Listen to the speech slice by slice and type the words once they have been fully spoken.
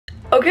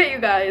Okay, you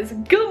guys,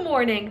 good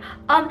morning.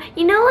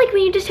 You know, like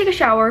when you just take a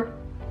shower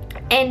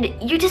and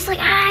you're just like,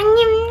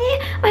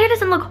 my hair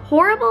doesn't look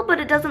horrible, but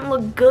it doesn't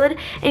look good,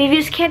 and you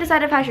just can't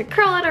decide if I should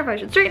curl it or if I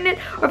should straighten it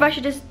or if I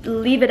should just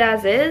leave it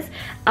as is.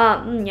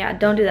 Yeah,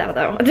 don't do that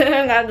though.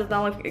 That does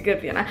not look good,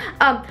 Fiona.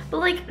 But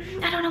like,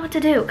 I don't know what to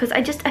do because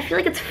I feel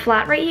like it's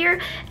flat right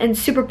here and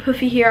super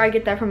poofy here. I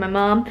get that from my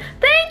mom.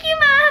 Thank you,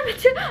 Mom.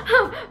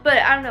 But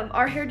I don't know,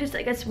 our hair just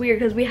like gets weird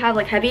because we have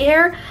like heavy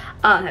hair,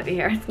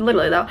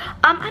 literally though.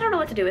 I don't know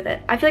what to do with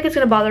it. I feel like it's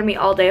gonna bother me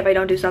all day if I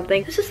don't do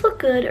something. Does this look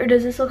good or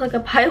does this look like a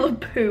pile of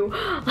poo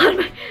on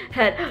my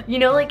head? You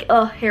know, like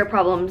hair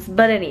problems.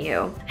 But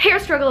anywho, hair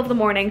struggle of the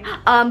morning.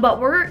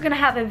 But we're gonna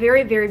have a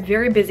very, very,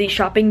 very busy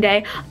shopping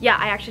day. Yeah,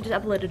 I actually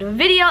just uploaded a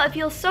video. It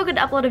feels so good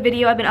to upload a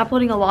video. I've been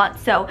uploading a lot,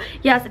 so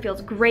yes, it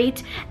feels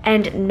great.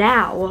 And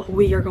now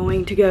we are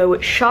going to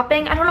go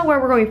shopping. I don't know where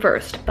we're going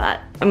first,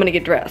 but I'm gonna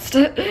get dressed.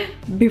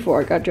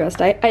 Before I got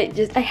dressed, I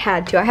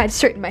had to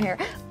straighten my hair.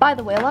 By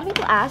the way, a lot of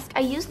people ask, I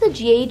use the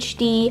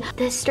GHD,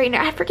 this straightener,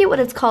 I forget what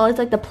it's called. It's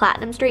like the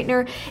platinum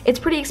straightener. It's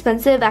pretty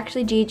expensive.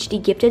 Actually,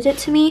 GHD gifted it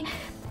to me.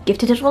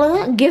 Gifted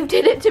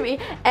it to me,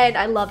 and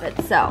I love it.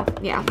 So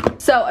yeah,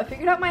 so I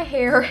figured out my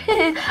hair.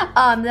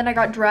 Then I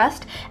got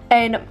dressed,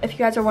 and if you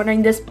guys are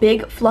wondering, this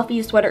big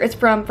fluffy sweater is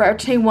from Forever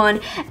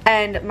 21,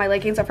 and my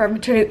leggings are from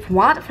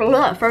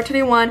Forever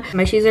 21.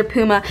 My shoes are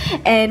Puma,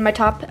 and my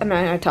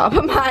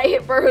my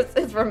purse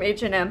is from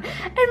H&M, and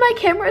my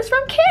camera is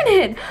from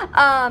Canon.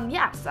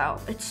 Yeah, so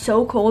it's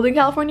so cold in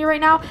California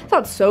right now. It's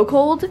not so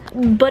cold,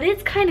 but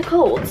it's kind of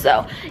cold.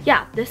 So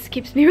yeah, this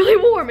keeps me really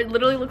warm. It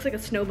literally looks like a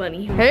snow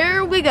bunny.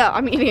 Here we go.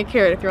 I'm eating a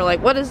carrot if you're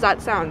like, what does that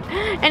sound?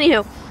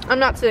 Anywho, I'm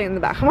not sitting in the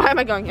back. Why am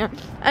I going here?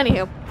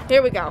 Anywho,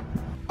 here we go.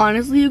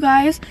 Honestly, you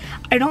guys,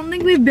 I don't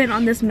think we've been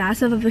on this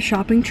massive of a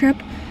shopping trip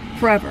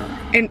forever.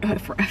 And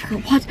forever,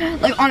 what?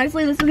 Like,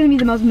 honestly, this is gonna be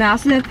the most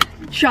massive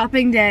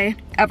shopping day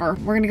ever.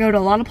 We're gonna go to a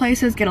lot of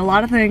places, get a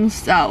lot of things,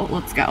 so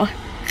let's go.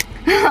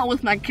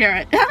 With my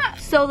carrot.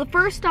 So the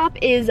first stop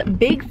is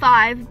Big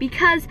 5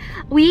 because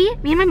me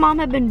and my mom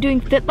have been doing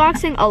fit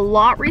boxing a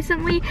lot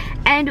recently,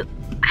 and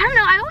I don't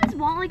know, I always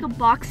want like a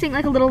boxing,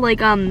 like a little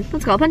like,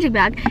 let's call it a punching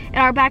bag in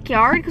our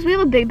backyard because we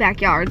have a big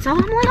backyard. So I'm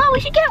like, oh,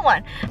 we should get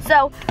one.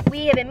 So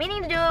we have been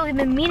meaning to do it. We've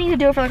been meaning to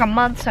do it for like a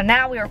month. So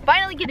now we are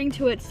finally getting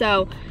to it.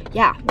 So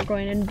yeah, we're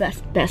going in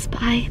Best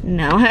Buy.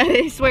 No,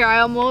 I swear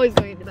I'm always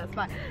going to Best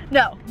Buy.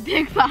 No,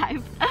 Big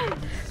 5.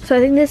 So I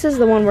think this is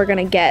the one we're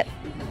gonna get.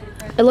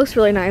 It looks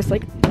really nice.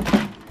 Like,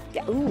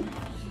 yeah, ooh,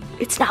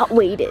 it's not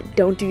weighted.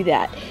 Don't do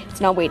that. It's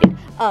not weighted.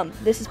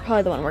 This is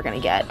probably the one we're gonna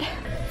get.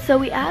 So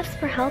we asked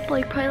for help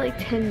like probably like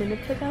 10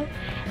 minutes ago,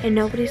 and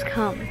nobody's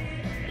come.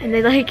 And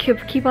they like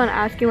keep on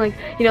asking, like,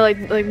 you know, like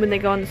when they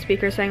go on the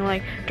speaker saying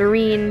like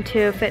Doreen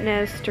to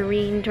fitness,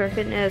 Doreen to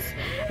fitness,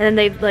 and then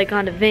they've like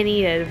gone to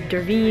Vinny to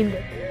Doreen.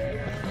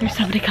 There's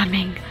somebody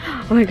coming.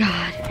 Oh my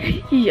god.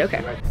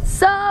 Okay.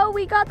 So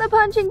we got the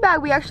punching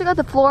bag. We actually got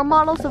the floor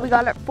model, so we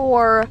got it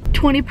for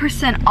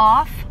 20%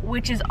 off,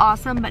 which is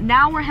awesome. But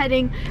now we're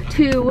heading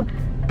to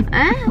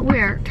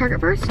where?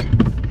 Target first?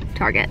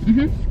 Target.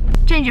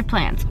 Change of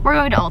plans. We're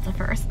going to Ulta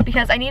first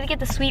because I need to get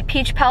the sweet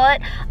peach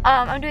palette.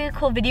 I'm doing a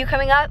cool video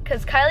coming up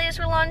because Kylie has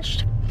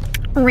relaunched,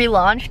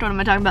 what am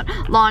I talking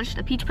about? Launched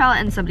a peach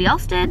palette and somebody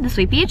else did, the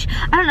sweet peach.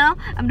 I don't know,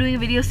 I'm doing a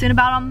video soon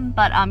about them,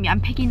 but yeah,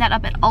 I'm picking that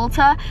up at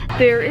Ulta.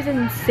 There is an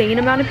insane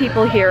amount of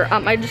people here.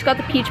 I just got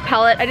the peach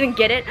palette. I didn't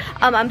get it.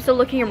 I'm still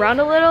looking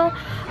around a little.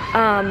 But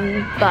oh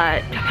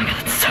my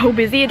god, it's so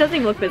busy. It doesn't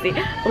even look busy.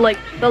 But like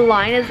the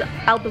line is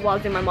out the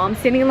wazoo. My mom's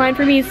standing in line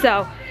for me,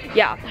 so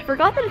yeah, I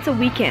forgot that it's a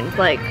weekend.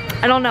 Like,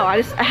 I don't know,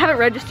 I haven't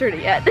registered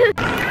it yet.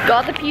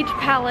 Got the peach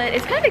palette.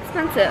 It's kind of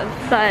expensive,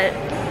 but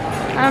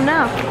I don't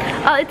know.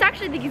 It's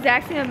actually the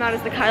exact same amount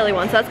as the Kylie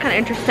one, so that's kind of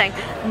interesting.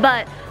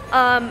 But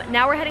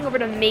now we're heading over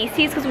to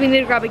Macy's because we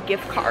need to grab a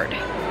gift card.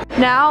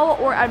 Now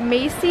we're at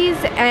Macy's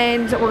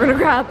and we're gonna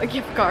grab a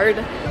gift card.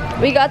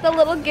 We got the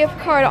little gift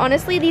card.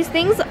 Honestly, these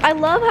things, I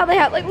love how they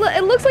have, like, look,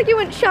 it looks like you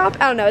went shop.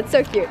 I don't know, it's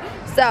so cute.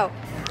 So,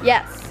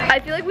 yes. I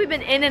feel like we've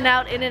been in and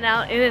out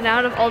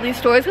of all these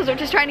stores because we're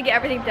just trying to get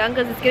everything done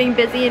because it's getting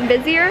busy and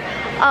busier.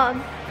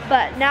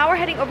 But now we're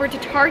heading over to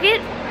Target,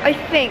 I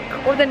think,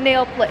 or the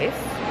nail place.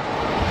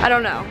 I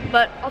don't know,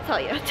 but I'll tell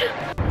you.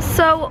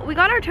 So we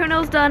got our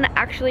toenails done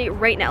actually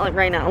right now,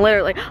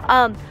 literally.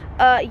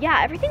 Yeah,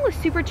 everything was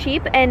super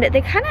cheap and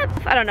they kind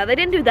of, I don't know, they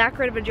didn't do that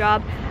great of a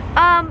job.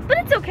 But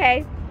it's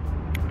okay.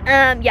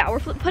 Yeah, we're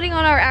putting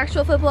on our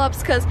actual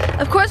flip-flops because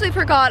of course we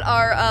forgot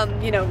our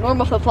you know,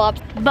 normal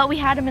flip-flops, but we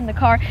had them in the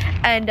car,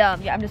 and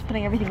yeah, I'm just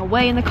putting everything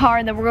away in the car,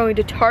 and then we're going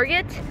to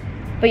Target.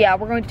 But yeah,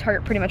 we're going to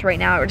Target pretty much right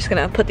now. We're just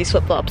gonna put these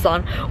flip-flops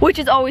on, which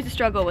is always a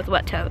struggle with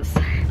wet toes.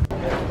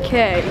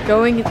 Okay,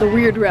 going the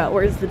weird route.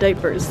 Where's the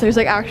diapers? There's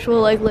like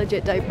actual like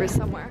legit diapers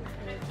somewhere.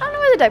 I don't know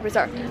where the diapers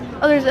are.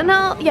 Oh, there's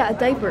no, yeah,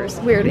 diapers.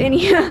 Weird.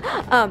 Any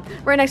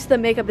right next to the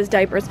makeup is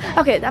diapers.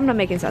 Okay, I'm not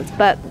making sense,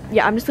 but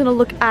yeah, I'm just gonna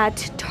look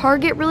at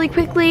Target really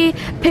quickly,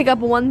 pick up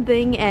one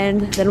thing,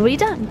 and then we'll be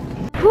done.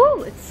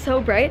 Whew, it's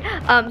so bright.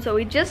 So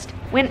we just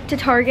went to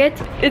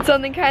Target. It's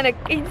something kind of,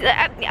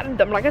 I'm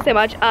not gonna say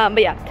much,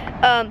 but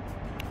yeah.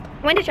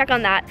 Went to check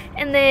on that,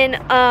 and then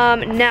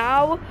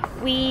now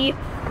we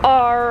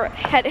are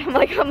heading. I'm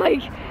like,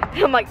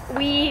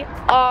 we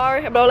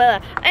are blah, blah, blah.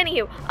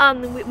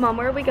 Anywho, Mom,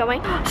 where are we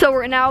going? So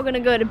we're now gonna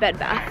go to Bed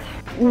Bath.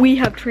 We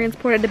have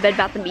transported to Bed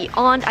Bath &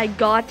 Beyond. I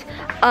got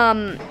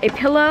a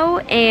pillow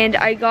and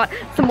I got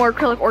some more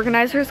acrylic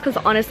organizers because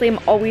honestly I'm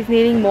always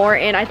needing more,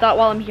 and I thought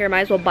while I'm here I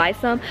might as well buy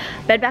some.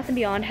 Bed Bath &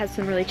 Beyond has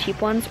some really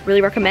cheap ones,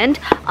 really recommend.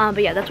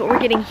 But yeah, that's what we're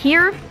getting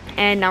here,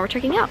 and now we're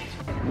checking out.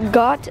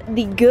 Got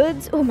the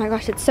goods. Oh my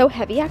gosh, it's so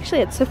heavy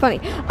actually, it's so funny.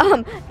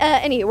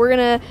 Anyway, we're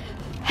gonna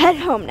head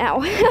home now.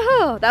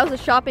 That was a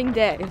shopping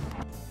day.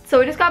 So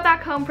we just got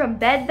back home from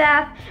Bed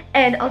Bath,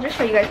 and I'll just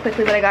show you guys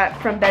quickly what I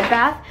got from Bed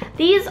Bath.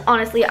 These,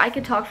 honestly, I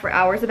could talk for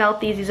hours about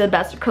these. These are the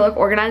best acrylic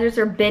organizers.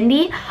 They're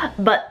bendy,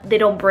 but they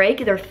don't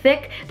break. They're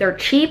thick, they're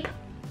cheap.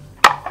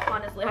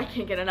 Honestly, I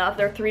can't get enough.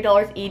 They're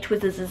 $3 each,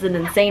 which is an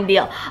insane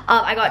deal.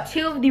 I got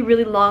 2 of the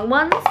really long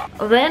ones.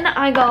 Then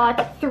I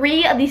got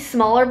 3 of these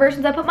smaller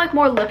versions. I put like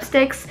more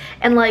lipsticks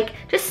and like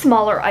just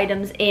smaller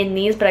items in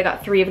these, but I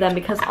got 3 of them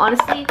because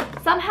honestly,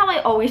 somehow I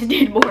always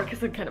need more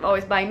because I'm kind of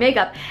always buying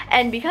makeup.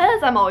 And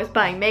because I'm always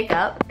buying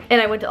makeup, and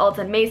I went to Ulta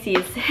and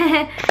Macy's,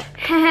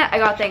 I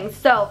got things.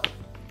 So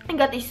I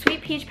got the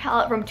Sweet Peach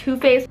palette from Too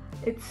Faced.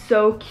 It's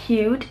so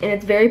cute and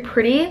it's very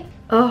pretty.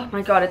 Oh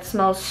my god, it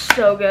smells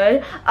so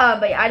good.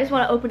 But yeah, I just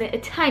want to open it a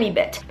tiny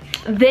bit.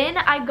 Then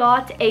I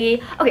got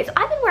okay, so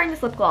I've been wearing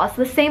this lip gloss,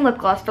 the same lip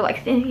gloss for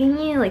like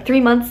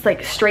 3 months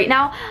like straight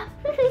now.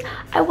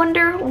 I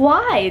wonder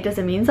why. Does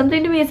it mean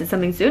something to me? Is it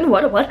something soon?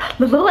 What?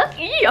 I'm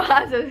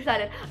so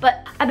excited.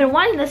 But I've been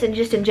wanting this and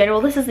just in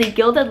general. This is the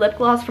Gilded Lip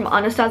Gloss from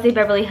Anastasia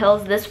Beverly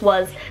Hills. This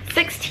was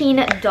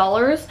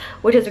 $16,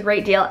 which is a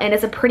great deal, and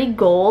it's a pretty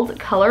gold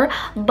color,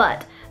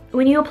 but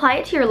when you apply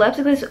it to your lips,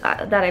 at least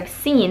that I've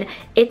seen,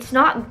 it's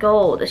not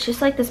gold. It's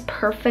just like this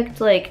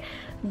perfect like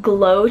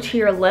glow to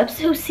your lips.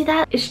 So see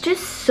that? It's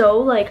just so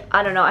like,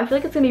 I don't know. I feel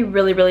like it's gonna be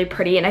really, really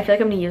pretty, and I feel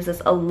like I'm gonna use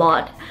this a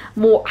lot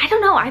more. I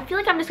don't know. I feel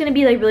like I'm just gonna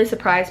be like really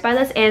surprised by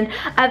this, and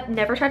I've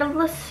never tried I've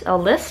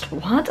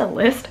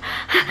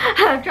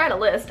tried a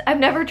list. I've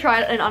never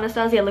tried an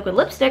Anastasia liquid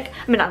lipstick.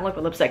 I mean, not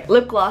liquid lipstick,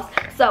 lip gloss.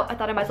 So I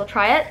thought I might as well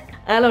try it.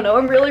 I don't know.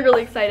 I'm really,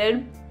 really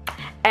excited.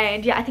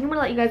 And yeah, I think I'm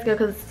gonna let you guys go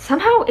because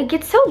somehow it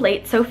gets so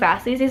late so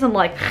fast these days. I'm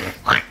like,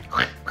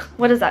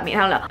 what does that mean?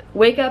 I don't know.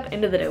 Wake up,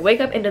 into the day, wake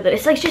up, into the day.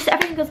 It's like just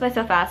everything goes by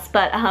so fast.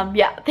 But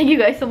yeah, thank you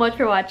guys so much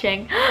for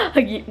watching.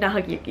 Hug you, not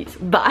hug you,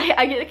 bye.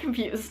 I get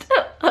confused.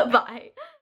 Bye.